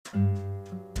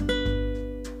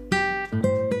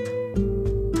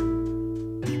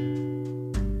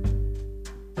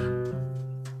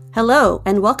Hello,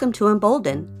 and welcome to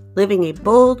Embolden, Living a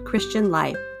Bold Christian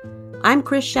Life. I'm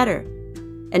Chris Shetter,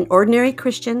 an ordinary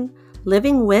Christian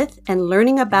living with and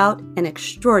learning about an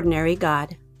extraordinary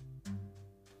God.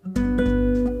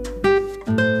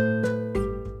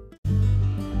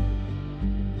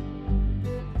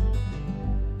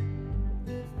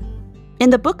 In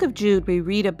the book of Jude, we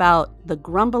read about the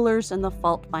grumblers and the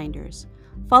fault finders,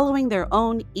 following their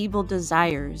own evil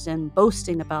desires and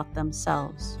boasting about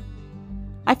themselves.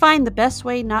 I find the best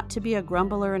way not to be a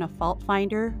grumbler and a fault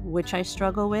finder, which I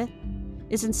struggle with,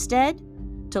 is instead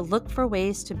to look for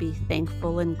ways to be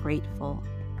thankful and grateful.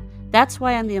 That's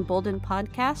why on the Emboldened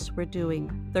podcast, we're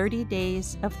doing 30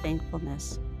 days of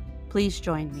thankfulness. Please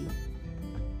join me.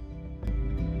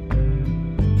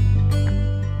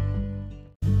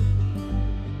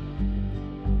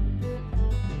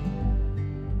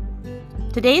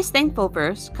 Today's thankful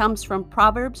verse comes from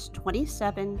Proverbs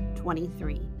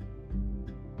 27:23.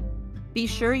 Be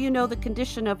sure you know the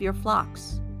condition of your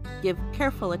flocks. Give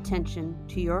careful attention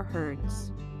to your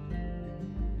herds.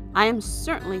 I am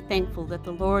certainly thankful that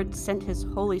the Lord sent His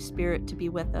Holy Spirit to be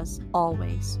with us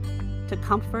always, to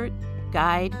comfort,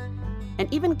 guide, and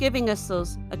even giving us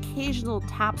those occasional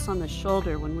taps on the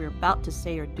shoulder when we're about to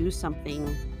say or do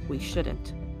something we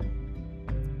shouldn't.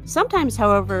 Sometimes,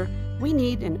 however, we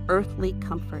need an earthly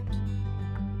comfort,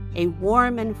 a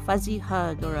warm and fuzzy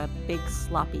hug or a big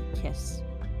sloppy kiss.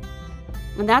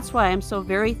 And that's why I'm so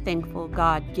very thankful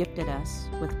God gifted us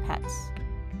with pets.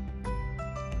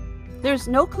 There's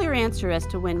no clear answer as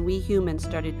to when we humans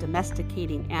started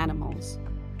domesticating animals.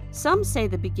 Some say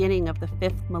the beginning of the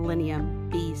 5th millennium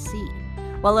BC,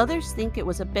 while others think it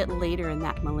was a bit later in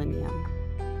that millennium.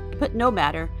 But no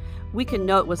matter, we can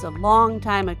know it was a long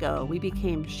time ago we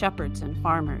became shepherds and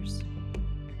farmers.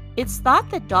 It's thought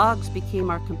that dogs became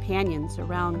our companions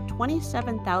around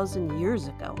 27,000 years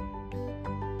ago.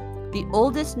 The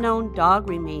oldest known dog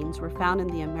remains were found in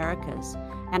the Americas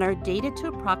and are dated to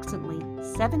approximately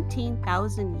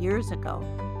 17,000 years ago.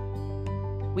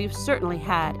 We've certainly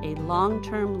had a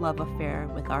long-term love affair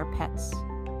with our pets.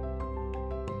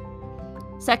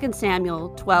 2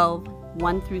 Samuel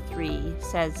 12:1-3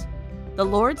 says, "The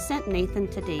Lord sent Nathan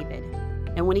to David,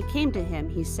 and when he came to him,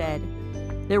 he said,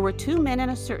 'There were 2 men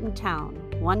in a certain town,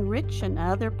 one rich and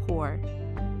another poor.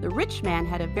 The rich man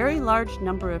had a very large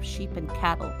number of sheep and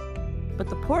cattle, but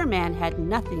the poor man had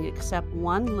nothing except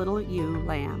one little ewe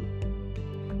lamb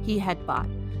he had bought.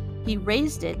 He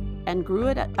raised it and grew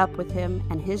it up with him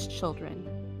and his children.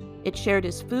 It shared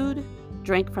his food,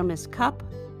 drank from his cup,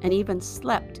 and even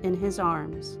slept in his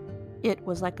arms. It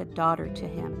was like a daughter to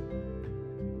him.'"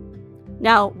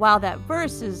 Now, while that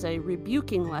verse is a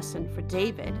rebuking lesson for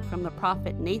David from the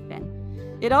prophet Nathan,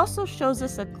 it also shows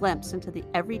us a glimpse into the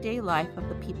everyday life of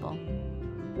the people,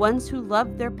 ones who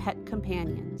loved their pet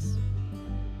companions.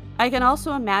 I can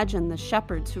also imagine the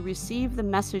shepherds who received the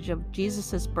message of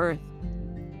Jesus' birth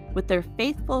with their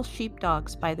faithful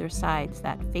sheepdogs by their sides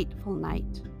that fateful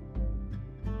night.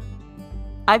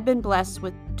 I've been blessed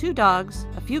with 2 dogs,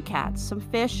 a few cats, some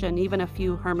fish, and even a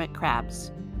few hermit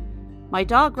crabs. My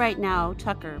dog right now,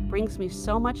 Tucker, brings me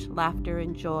so much laughter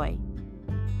and joy.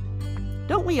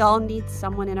 Don't we all need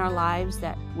someone in our lives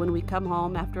that, when we come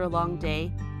home after a long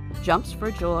day, jumps for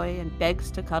joy and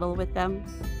begs to cuddle with them?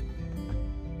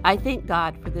 I thank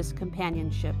God for this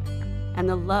companionship and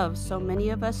the love so many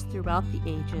of us throughout the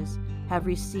ages have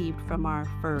received from our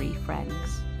furry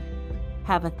friends.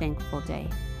 Have a thankful day.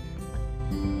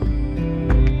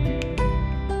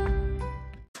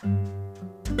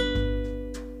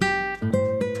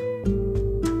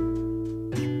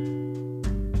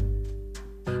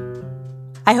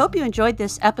 I hope you enjoyed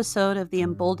this episode of the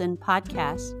Emboldened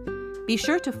podcast. Be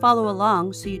sure to follow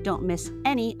along so you don't miss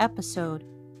any episode.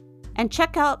 And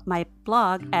check out my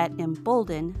blog at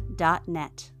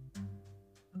embolden.net.